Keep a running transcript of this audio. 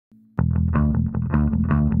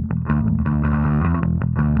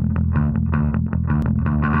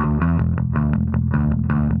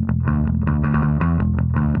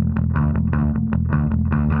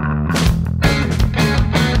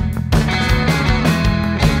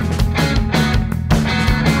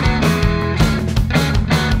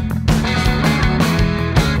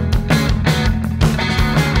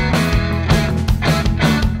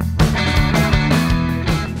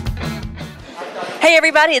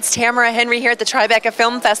everybody. It's Tamara Henry here at the Tribeca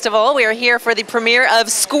Film Festival. We are here for the premiere of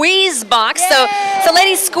Squeezebox. So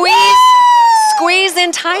ladies, squeeze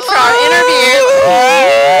in tight for our interview.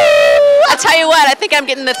 I tell you what, I think I'm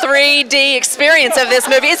getting the 3D experience of this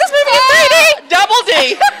movie. Is this movie in 3D? Double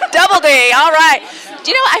D. Double D. All right. Do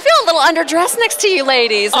you know, I feel a little underdressed next to you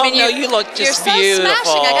ladies. I mean, you look just beautiful. You're so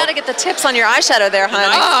smashing. I got to get the tips on your eyeshadow there,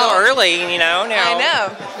 honey. Oh, early, you know. I know.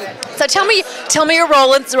 So tell me your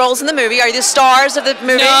roles in the movie. Are you the stars of the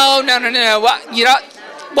movie? No.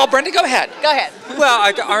 Well, Brenda, go ahead. Go ahead.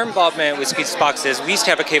 Well, our involvement with Squeezebox is we used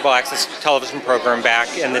to have a cable access television program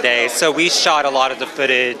back in the day, so we shot a lot of the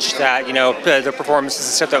footage that, the performances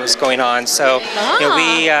and stuff that was going on. So,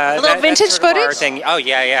 we a little vintage footage. Our thing. Oh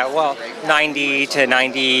yeah. Well, 90 to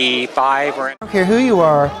 95. I don't care who you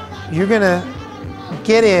are, you're gonna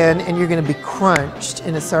get in and you're gonna be crunched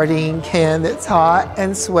in a sardine can that's hot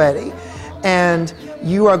and sweaty, and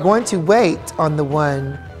you are going to wait on the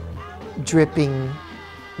one dripping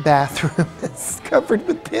bathroom that's covered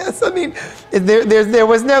with piss. I mean, there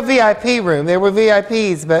was no VIP room. There were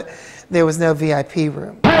VIPs, but there was no VIP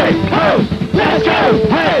room. Hey, ho, let's go!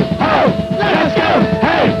 Hey, ho, let's go!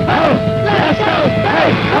 Hey, ho, let's go! Hey,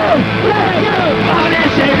 ho, let's go! On this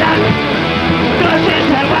is that. This is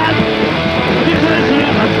the one. This is the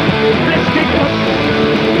one. Let's kick up.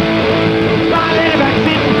 Body back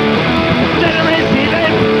seat. Generation seat.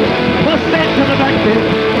 We'll stay to the back seat.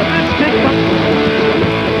 Let's kick up.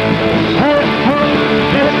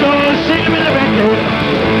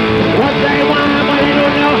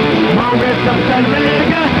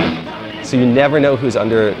 So you never know who's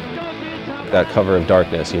under that cover of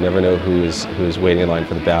darkness. You never know who's waiting in line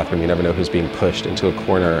for the bathroom. You never know who's being pushed into a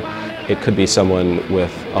corner. It could be someone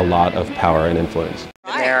with a lot of power and influence.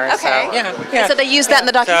 Right. Okay. So, yeah. So they used that in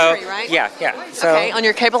the documentary, right? Yeah. So, okay, on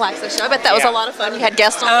your cable access show. I bet that was a lot of fun. You had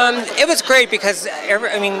guests on. It was great because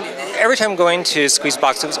every time going to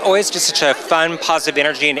Squeezebox, it was always just such a fun, positive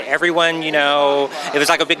energy, and everyone, it was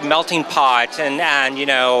like a big melting pot, and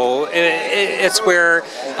it's where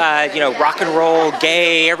rock and roll,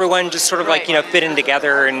 gay, everyone just sort of fit in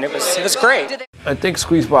together, and it was great. I think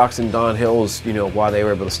Squeezebox and Don Hill's, why they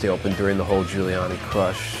were able to stay open during the whole Giuliani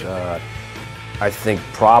crush. I think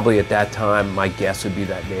probably at that time, my guess would be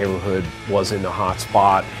that neighborhood wasn't a hot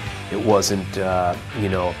spot. It wasn't, a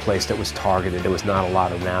place that was targeted. There was not a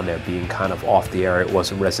lot around there being kind of off the area. It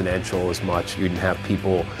wasn't residential as much. You didn't have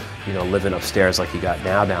people, living upstairs like you got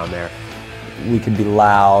now down there. We could be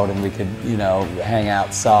loud and we could, hang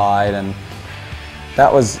outside, and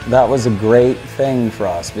that was a great thing for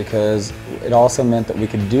us because it also meant that we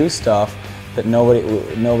could do stuff that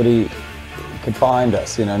nobody could find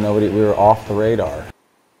us. We were off the radar.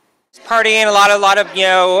 Partying, a lot of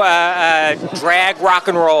drag rock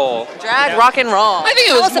and roll. Drag rock and roll. I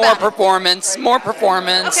think it was more performance.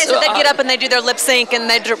 Okay, so they get up and they do their lip sync and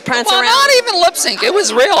they prance around. Well, not even lip sync. It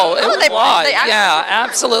was real. It was live. Yeah,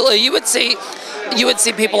 absolutely. You would see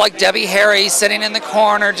people like Debbie Harry sitting in the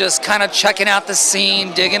corner, just kind of checking out the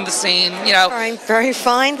scene, digging the scene. Very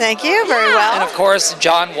fine. Thank you. Very well. And of course,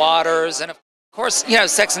 John Waters, and of course,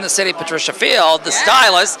 Sex and the City, Patricia Field, the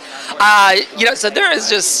stylist. So there is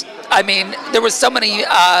just. There was so many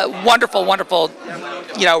wonderful,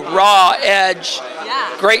 raw edge,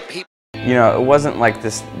 great people. It wasn't like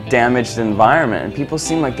this damaged environment, and people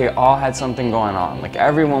seemed like they all had something going on. Like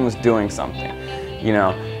everyone was doing something.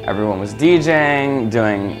 Everyone was DJing,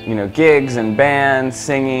 doing, gigs and bands,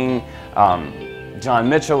 singing. John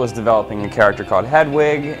Mitchell was developing a character called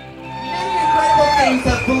Hedwig. Many incredible things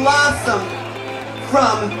have blossomed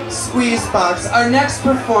from Squeezebox. Our next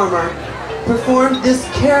performer performed this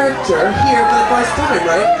character here for the first time,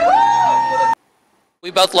 right? We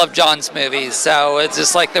both love John's movies, so it's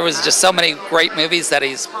just like there was just so many great movies that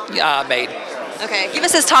he's made. Okay, give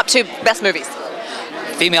us his top 2 best movies.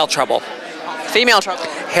 Female Trouble. Female Trouble.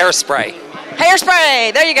 Hairspray.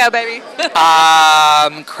 Hairspray. There you go, baby.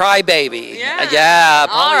 Cry Baby. Yeah.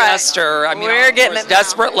 Polyester. Right. We're getting it.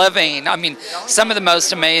 Desperate Living. Some of the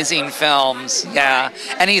most amazing films. Yeah.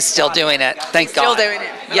 And he's still doing it. Thank God. Still doing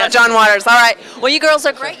it. Yeah. John Waters. All right. Well, you girls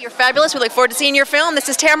are great. You're fabulous. We look forward to seeing your film. This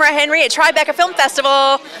is Tamara Henry at Tribeca Film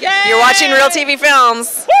Festival. Yay! You're watching Real TV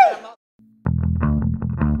Films.